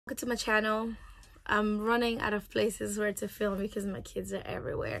to my channel. I'm running out of places where to film because my kids are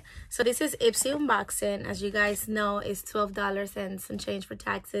everywhere. So this is Ipsy unboxing. As you guys know, it's $12 and some change for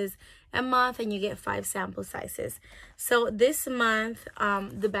taxes a month, and you get 5 sample sizes. So this month,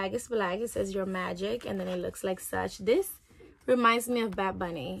 the bag is black. It says your magic, and then it looks like such. This reminds me of Bad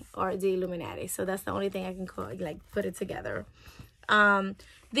Bunny or the Illuminati. So that's the only thing I can call, like, put it together.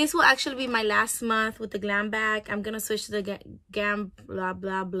 This will actually be my last month with the glam bag. I'm gonna switch to the glam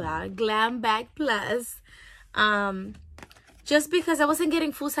bag plus, just because I wasn't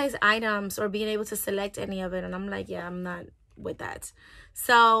getting full-size items or being able to select any of it, and I'm like, yeah, I'm not with that.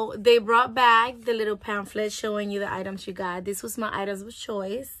 So they brought back the little pamphlet showing you the items you got. This was my items of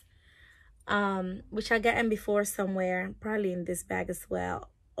choice, which I gotten before somewhere, probably in this bag as well.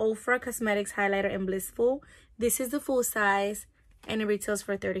 Ofra Cosmetics highlighter in Blissful. This is the full size, and it retails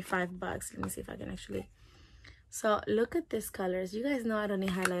for 35 bucks. Let me see if I can actually. So look at these colors. You guys know I don't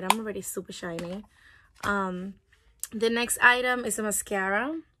need highlight. I'm already super shiny. The next item is a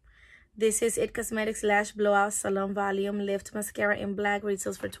mascara. This is It Cosmetics Lash Blowout Salon Volume Lift Mascara in black.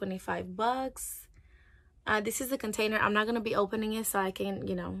 Retails for 25 bucks. This is the container. I'm not going to be opening it so I can,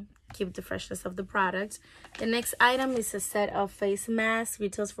 you know, keep the freshness of the product. The next item is a set of face masks.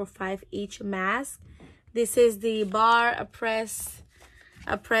 Retails for 5 each mask. This is the bar, a press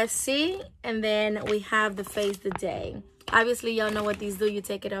C, and then we have the face the day. Obviously, y'all know what these do. You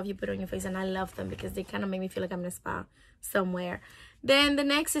take it off, you put it on your face, and I love them because they kind of make me feel like I'm in a spa somewhere. Then the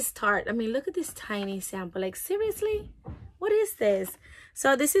next is Tarte. I mean, look at this tiny sample. Like, seriously? What is this?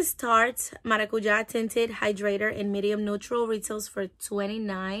 So this is Tarte Maracuja Tinted Hydrator in medium neutral. Retails for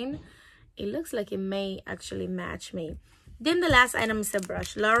 $29. It looks like it may actually match me. Then the last item is a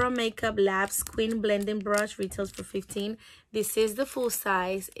brush. Laura Makeup Labs Queen Blending Brush. Retails for $15. This is the full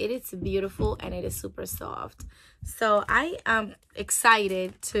size. It is beautiful and it is super soft. So I am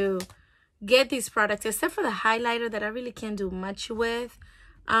excited to get these products, except for the highlighter that I really can't do much with.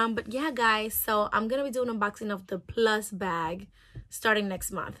 But yeah, guys, so I'm going to be doing an unboxing of the Plus bag starting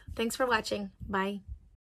next month. Thanks for watching. Bye.